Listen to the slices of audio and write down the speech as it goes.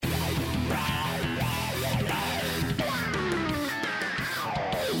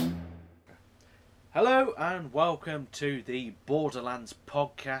Hello and welcome to the Borderlands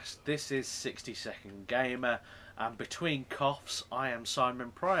podcast. This is 60 Second Gamer, and between coughs, I am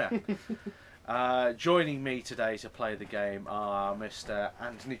Simon Pryor. Joining me today to play the game are Mr.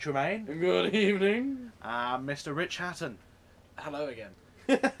 Anthony Tremaine. Good evening. And Mr. Rich Hatton. Hello again.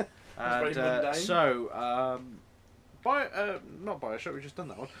 And very mundane. not Bioshock, we've just done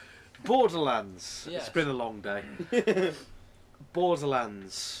that one. Borderlands. Yes. It's been a long day.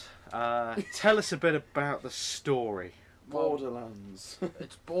 Borderlands. Tell us a bit about the story. Borderlands.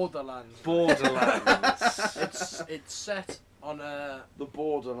 It's Borderlands. Borderlands. It's set on a The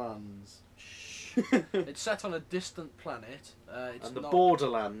Borderlands. it's set on a distant planet. It's And the not,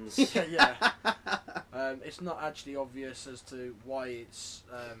 Borderlands. yeah. It's not actually obvious as to why it's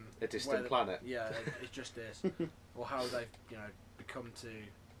A distant planet. Yeah, it just is, or how they've become to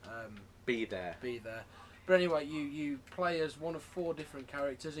Be there. be there. But anyway, you play as one of 4 different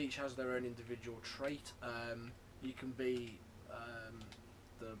characters. Each has their own individual trait. You can be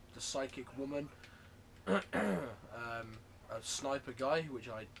the psychic woman, a sniper guy, which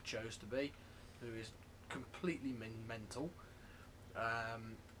I chose to be, who is completely mental.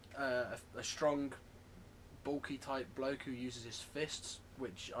 A strong, bulky type bloke who uses his fists,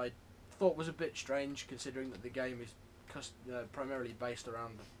 which I thought was a bit strange considering that the game is primarily based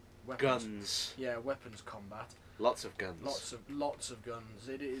around weapons. Guns. Yeah, weapons combat. Lots of guns. Lots of guns.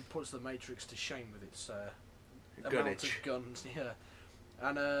 It puts the Matrix to shame with its amount Gunnage. of guns. Yeah,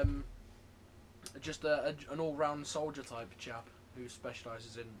 and just an all-round soldier type chap who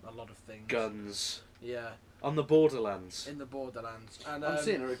specialises in a lot of things. Guns. Yeah, On the Borderlands. in the Borderlands, and I'm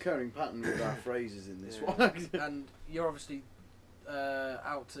seeing a recurring pattern with our phrases in this Yeah. one. and you're obviously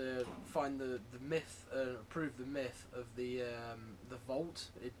out to find the myth, prove the myth of the vault.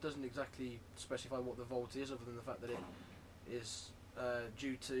 It doesn't exactly specify what the vault is, other than the fact that it is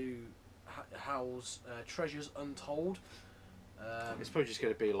due to Hal's treasures untold. It's probably just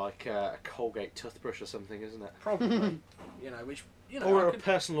going to be like a Colgate toothbrush or something, isn't it? Probably, which Or I a could,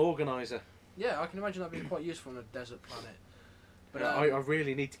 personal organiser. yeah, I can imagine that being quite useful on a desert planet. But I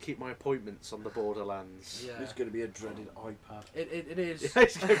really need to keep my appointments on the Borderlands. yeah, It's going to be a dreaded iPad. it is. Yeah,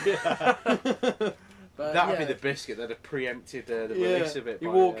 it's gonna be- But that would yeah, be the biscuit that have preempted the release of it. You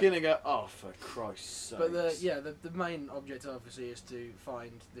by, walk in and go, oh, for Christ's sake. But the main objective obviously is to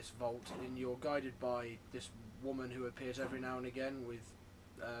find this vault, and you're guided by this woman who appears every now and again with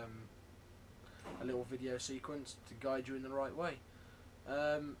a little video sequence to guide you in the right way.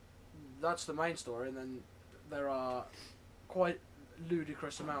 That's the main story, and then there are quite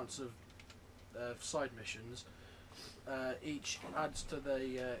ludicrous amounts of side missions. Each adds to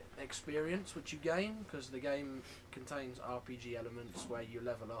the experience which you gain, because the game contains RPG elements where you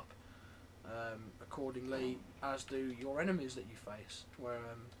level up accordingly, as do your enemies that you face. Where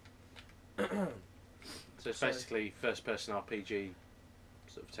So it's So- basically first-person RPG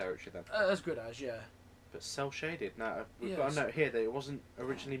sort of territory then. as good as, yeah. But cel-shaded. Now, we've got Yes. a note here that it wasn't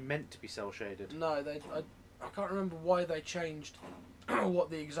originally meant to be cel-shaded. No, I can't remember why they changed, what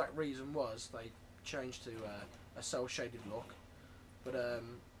the exact reason was. They changed to a cel-shaded look, but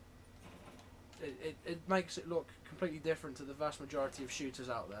it makes it look completely different to the vast majority of shooters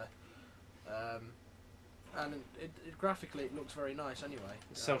out there. And graphically it looks very nice anyway.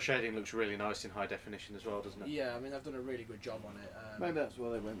 Cel-shading looks really nice in high definition as well, doesn't it? Yeah, I mean they've done a really good job on it. Maybe that's why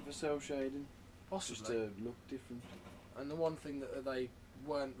they went for cell shading. Just Possibly. to look different. And the one thing that they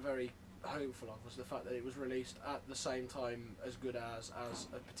weren't very hopeful of was the fact that it was released at the same time as good as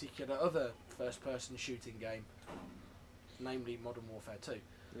a particular other first-person shooting game, namely Modern Warfare 2.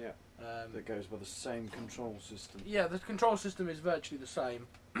 Yeah. That goes by the same control system. Yeah, the control system is virtually the same.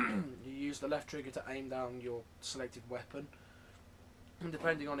 You use the left trigger to aim down your selected weapon, and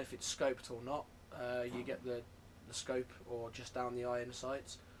depending on if it's scoped or not, you get the scope or just down the iron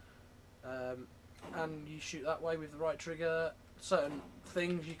sights. And you shoot that way with the right trigger. Certain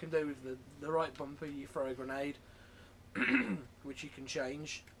things you can do with the right bumper. You throw a grenade, which you can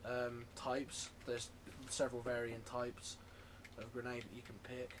change types. There's several variant types of grenade that you can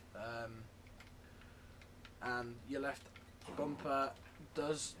pick. And your left bumper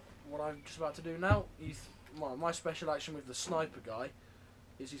does what I'm just about to do now. My special action with the sniper guy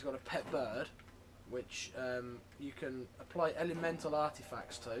is he's got a pet bird, which you can apply elemental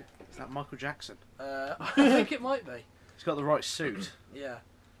artifacts to. Is that Michael Jackson? I think it might be. He's got the right suit. Yeah.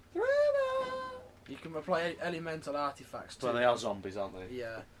 You can apply elemental artifacts to. Well, they are zombies, aren't they?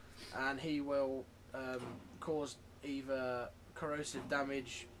 Yeah, and he will cause either corrosive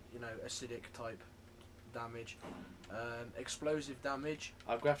damage, acidic type damage, explosive damage.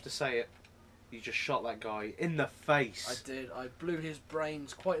 I'm going to have to say it. You just shot that guy in the face. I did. I blew his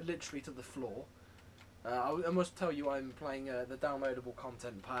brains quite literally to the floor. I must tell you, I'm playing the downloadable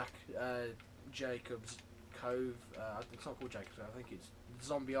content pack, Jacob's Cove. It's not called Jacob's Cove. I think it's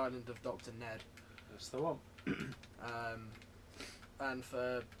Zombie Island of Dr. Ned. That's the one. And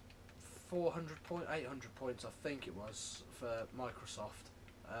for 800 points, I think it was for Microsoft.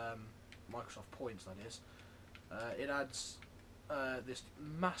 Microsoft points, that is. It adds this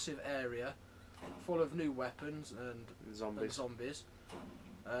massive area full of new weapons and zombies.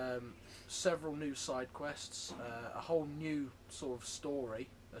 Several new side quests, a whole new sort of story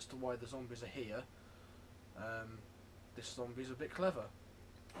as to why the zombies are here. This zombie's a bit clever.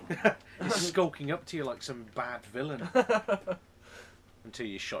 He's skulking up to you like some bad villain until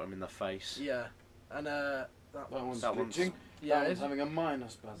you shot him in the face. Yeah, and that one's that one's- glitching. yeah. That one's having a minor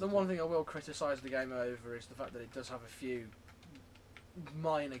spasm. The one thing I will criticise the game over is the fact that it does have a few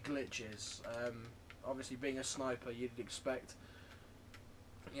minor glitches. Obviously, being a sniper, you'd expect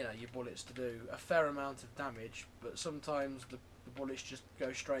your bullets to do a fair amount of damage, but sometimes the bullets just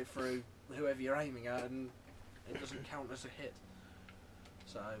go straight through whoever you're aiming at, and it doesn't count as a hit.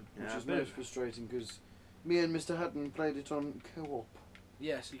 So, Which is most frustrating because me and Mr. Haddon played it on co-op.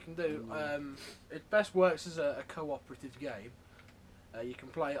 yes, you can do. It best works as a cooperative game. You can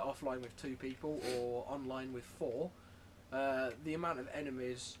play it offline with 2 people or online with 4. The amount of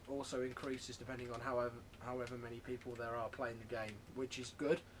enemies also increases depending on however many people there are playing the game, which is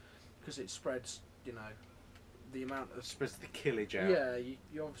good because it spreads, the amount of... Spreads the killage out. Yeah,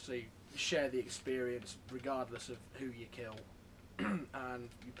 you obviously share the experience regardless of who you kill, and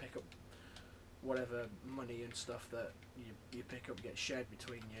you pick up whatever money and stuff that you pick up gets shared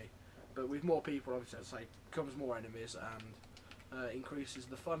between you. But with more people, obviously, I'd say, comes more enemies and increases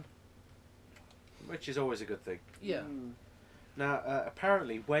the fun. Which is always a good thing. Yeah. Now,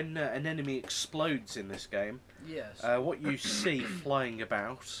 apparently, when an enemy explodes in this game, Yes. what you see flying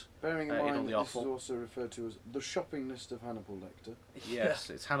about, Bearing in In mind on the that this is offal. also referred to as the shopping list of Hannibal Lecter. yes,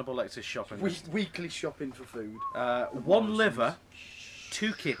 it's Hannibal Lecter's shopping list. Weekly shopping for food. 1 liver,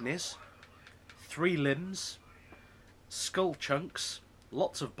 2 kidneys, 3 limbs, skull chunks,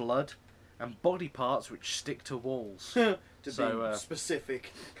 lots of blood, and body parts which stick to walls. To So, be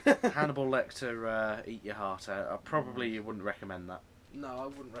specific. Hannibal Lecter, eat your heart out. Probably you wouldn't recommend that. No, I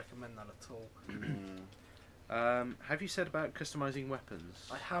wouldn't recommend that at all. Have you said about customising weapons?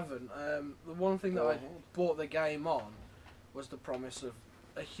 I haven't. The one thing that Go I ahead. bought the game on was the promise of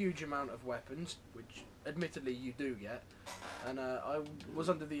a huge amount of weapons, which admittedly you do get. And I was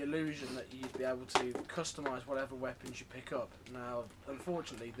under the illusion that you'd be able to customise whatever weapons you pick up. Now,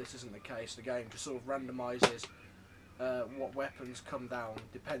 unfortunately, this isn't the case. The game just sort of randomises what weapons come down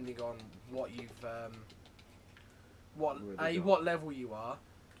depending on what you've what level you are,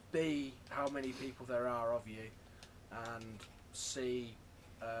 B, how many people there are of you, and C,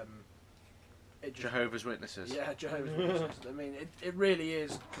 it just, Jehovah's Witnesses. yeah, Jehovah's Witnesses. I mean, it really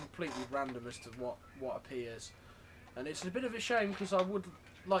is completely random as to what appears, and it's a bit of a shame because I would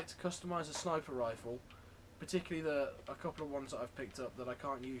like to customise a sniper rifle, particularly a couple of ones that I've picked up that I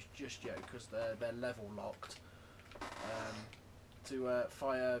can't use just yet because they're level locked, to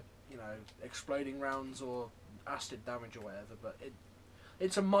fire exploding rounds or acid damage or whatever. But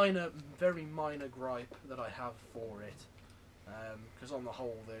it's a very minor gripe that I have for it, because on the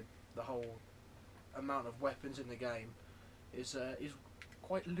whole the whole amount of weapons in the game is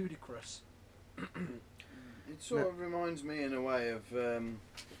quite ludicrous. It sort of reminds me in a way of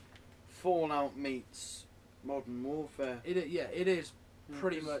Fallout meets Modern Warfare. It is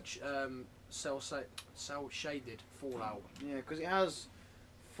pretty Because- much cell shaded Fallout. Yeah, because it has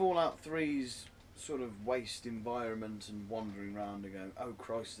Fallout 3's sort of waste environment and wandering around and going, oh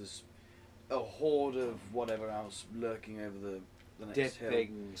Christ, there's a horde of whatever else lurking over the next Dead hill.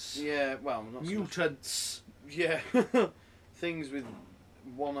 things. Yeah, well, not so much. Mutants. Yeah, things with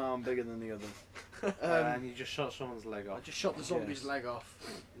one arm bigger than the other. And you just shot someone's leg I off. just shot the zombie's Yes. leg off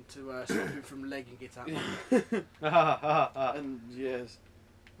to stop him from legging it at me. And yes,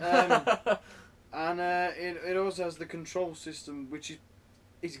 and it also has the control system, which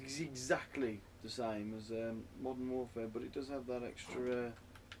is exactly the same as Modern Warfare, but it does have that extra.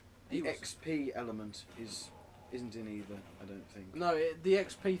 The He was- XP element isn't in either, I don't think. No, the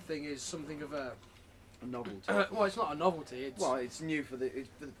XP thing is something of a A novelty. well, it's not a novelty. It's Well, it's new for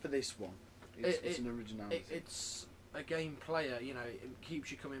for this one. It's an originality. it's a game player. It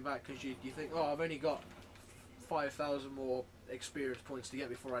keeps you coming back because you think, oh, I've only got 5,000 more experience points to get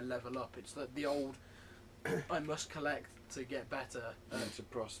before I level up. It's the old I must collect to get better. And it's a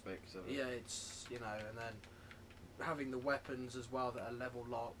prospect of it. Yeah, it's and then having the weapons as well that are level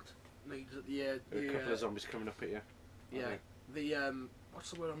locked means that A couple of zombies coming up at you. yeah, the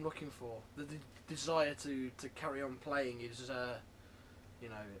what's the word I'm looking for? The desire to carry on playing is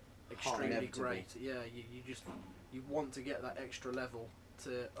extremely Inevitable. great. Yeah, you want to get that extra level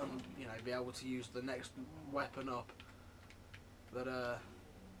to be able to use the next weapon up. That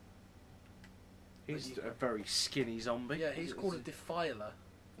He's a very skinny zombie. yeah, he's called a defiler.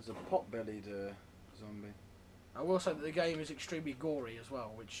 There's a pot-bellied zombie. I will say that the game is extremely gory as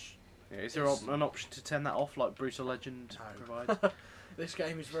well, which Yeah, is there It's- an option to turn that off like Brutal Legend No. provides? this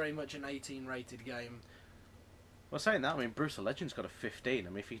game is very much an 18 rated game. Well, saying that, I mean, Brutal Legend's got a 15. I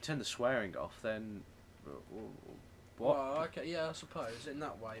mean, if you turn the swearing off, then what? Well, okay, yeah, I suppose in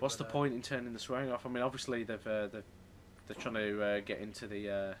that way. What's the but, point in turning the swearing off? I mean, obviously they're trying to get into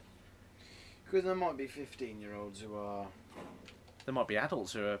the. Because there might be 15-year-olds who are... There might be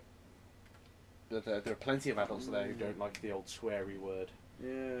adults who are. There are plenty of adults there who don't like the old sweary word.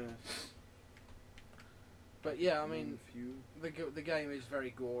 Yeah. But yeah, I mean, few. the game is very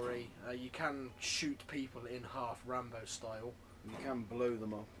gory. You can shoot people in half Rambo style. You can blow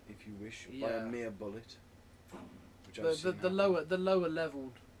them up if you wish by Yeah. a mere bullet. Which I've seen The happen. lower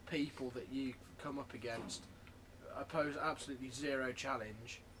leveled people that you come up against pose absolutely zero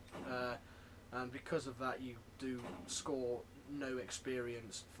challenge, and because of that you do score no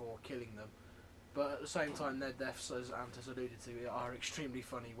experience for killing them. But at the same time, their deaths, as Ant has alluded to, are extremely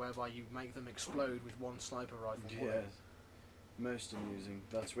funny, whereby you make them explode with one sniper rifle bullet. Yes. Most amusing.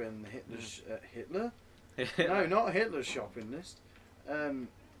 That's when Hitler? No, not Hitler's shopping list.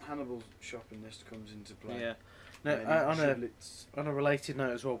 Hannibal's shopping list comes into play. Yeah. No, on a related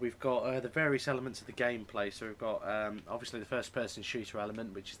note as well, we've got the various elements of the gameplay. So we've got obviously the first-person shooter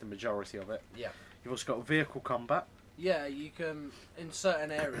element, which is the majority of it. Yeah. You've also got vehicle combat. Yeah, you can. In certain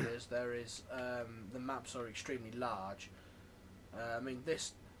areas, there is the maps are extremely large. I mean,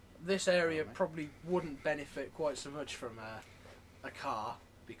 this area probably wouldn't benefit quite so much from a car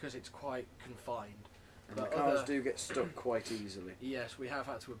because it's quite confined. And the But cars do get stuck quite easily. Yes, we have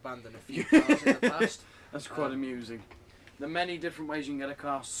had to abandon a few cars in the past. That's quite amusing. The many different ways you can get a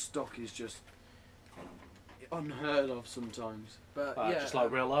car stuck is just unheard of sometimes. But Just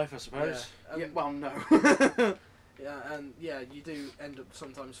like real life, I suppose. yeah, Yeah, well, no. yeah, and you do end up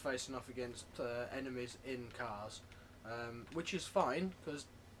sometimes facing off against enemies in cars, which is fine because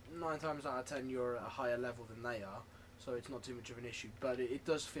 9 times out of 10 you're at a higher level than they are, so it's not too much of an issue. But it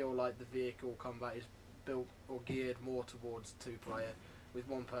does feel like the vehicle combat is built or geared more towards 2-player, with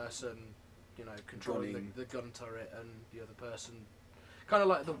one person, controlling Gunning. the gun turret and the other person, kind of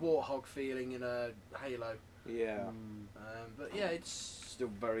like the Warthog feeling in a Halo. Yeah. But yeah, it's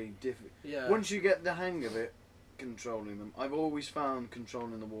Still very difficult. yeah. Once you get the hang of it, controlling them, I've always found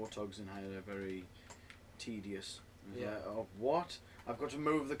controlling the Warthogs in Halo very tedious. It's Yeah. like, oh, what? I've got to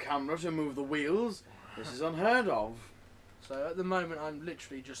move the camera to move the wheels? This is unheard of. So at the moment, I'm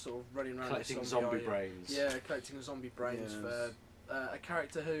literally just sort of running around Collecting this zombie island. brains. Yeah, collecting zombie brains Yes. for a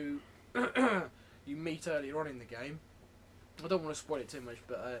character who you meet earlier on in the game. I don't want to spoil it too much,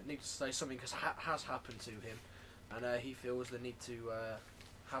 but I need to say something has happened to him, and he feels the need to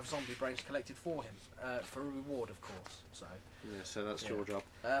have zombie brains collected for him for a reward, of course. So Yeah, so that's Yeah. your job.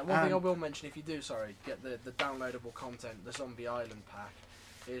 one thing I will mention, if you do, get the downloadable content, the Zombie Island pack,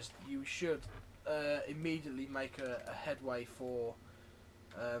 is you should immediately make a headway for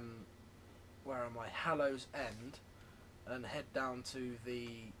where am I? Hallow's End, and head down to the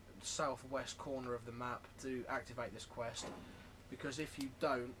southwest corner of the map to activate this quest. Because if you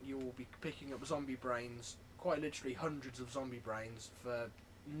don't, you will be picking up zombie brains, quite literally hundreds of zombie brains for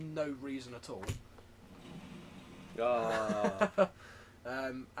no reason at all. Ah.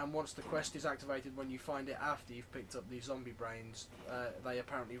 And once the quest is activated, when you find it after you've picked up these zombie brains, they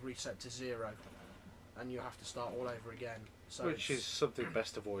apparently reset to 0, and you have to start all over again. So Which is something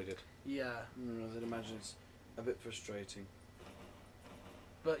best avoided. yeah, I'd imagine it's a bit frustrating.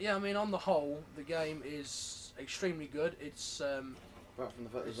 but yeah, I mean, on the whole, the game is extremely good. It's Apart from the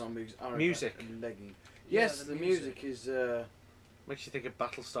fact the zombies are Music. legging. yeah, Yes, the music is. Makes you think of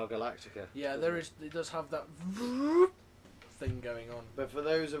Battlestar Galactica. Yeah, it does have that thing going on. But for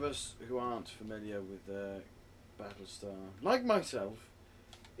those of us who aren't familiar with Battlestar, like myself,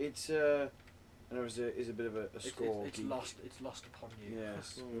 it's is a bit of a score. It's geek. lost. It's lost upon you.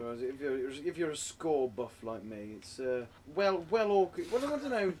 Yes. Whereas if you're a score buff like me, it's well I don't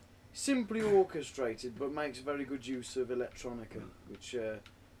know, simply orchestrated, but makes very good use of electronica, which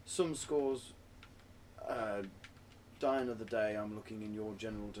some scores. Die Another Day, I'm looking in your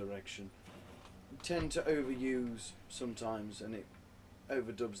general direction. Tend to overuse sometimes, and it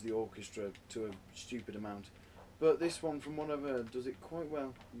overdubs the orchestra to a stupid amount. But this one, from what I've heard, does it quite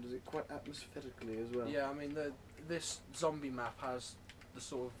well. Does it quite atmospherically as well. Yeah, I mean, this zombie map has the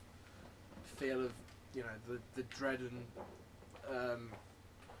sort of feel of, you know, the dread and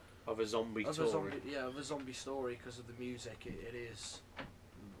Of a zombie of story. of a zombie story because of the music. It is,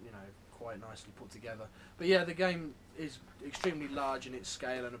 you know, quite nicely put together. But yeah, the game is extremely large in its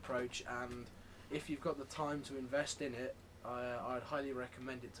scale and approach, and if you've got the time to invest in it, I'd highly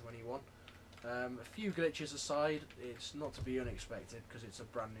recommend it to anyone. A few glitches aside, it's not to be unexpected because it's a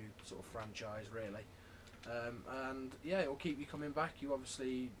brand new sort of franchise, really. And yeah, it'll keep you coming back. You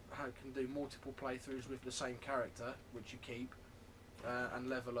obviously can do multiple playthroughs with the same character, which you keep, and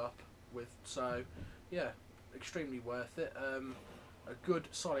level up with. So yeah, extremely worth it. A good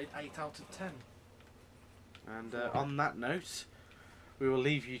solid 8 out of 10. And on that note, we will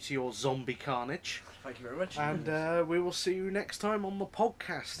leave you to your zombie carnage. Thank you very much. And we will see you next time on the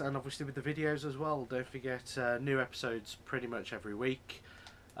podcast, and obviously with the videos as well. Don't forget, new episodes pretty much every week,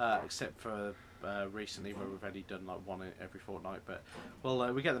 except for recently where we've only done like one every fortnight.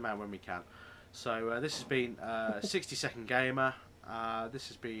 But we get them out when we can. So this has been 60 Second Gamer. This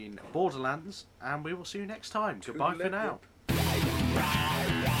has been Borderlands, and we will see you next time. Goodbye for now.